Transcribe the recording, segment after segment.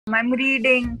I'm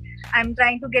reading. I'm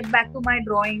trying to get back to my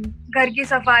drawing. घर की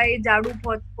सफाई, झाड़ू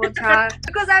पोछा.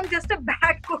 Because I'm just a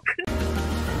bad cook.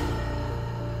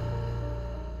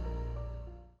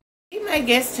 My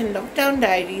guest in Lockdown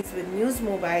Diaries with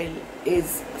NewsMobile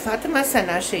is Fatima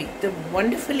Shaikh, the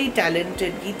wonderfully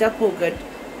talented Geeta Phogat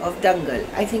of Dangal.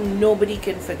 I think nobody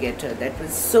can forget her. That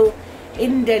was so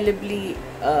indelibly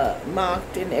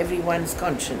marked in everyone's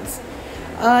conscience.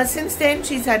 Since then,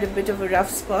 she's had a bit of a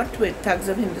rough spot with Thugs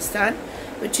of Hindustan,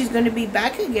 but she's going to be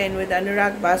back again with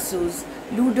Anurag Basu's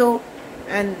Ludo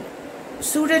and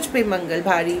Suraj Pe Mangal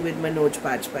Bhari with Manoj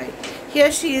Bajpai.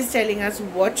 Here she is telling us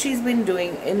what she's been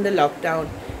doing in the lockdown,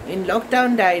 in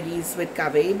Lockdown Diaries with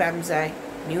Kaveree, Bamzai,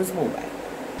 NewsMobile.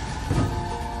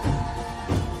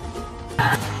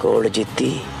 Code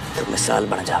जीती तो मिसाल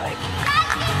बन जाएगी.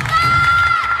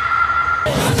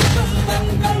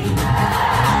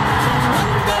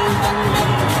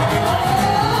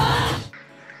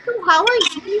 So how are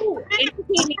you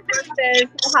entertaining yourself?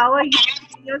 How are you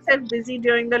keeping yourself busy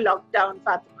during the lockdown,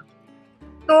 Fatima?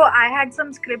 So I had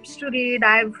some scripts to read.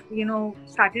 I've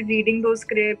started reading those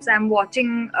scripts. I'm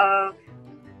watching a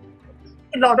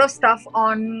lot of stuff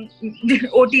on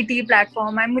OTT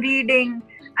platform. I'm reading.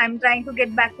 I'm trying to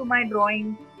get back to my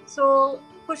drawing. So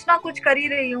कुछ ना कुछ कर ही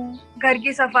रही हूँ. घर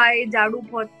की सफाई, झाड़ू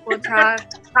पोछा,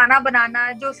 खाना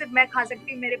बनाना जो सिर्फ मैं खा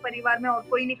सकती हूँ, मेरे परिवार में और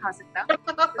कोई नहीं खा सकता.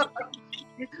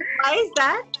 Why is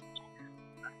that?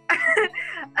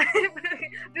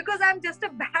 Because I'm just a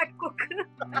bad cook.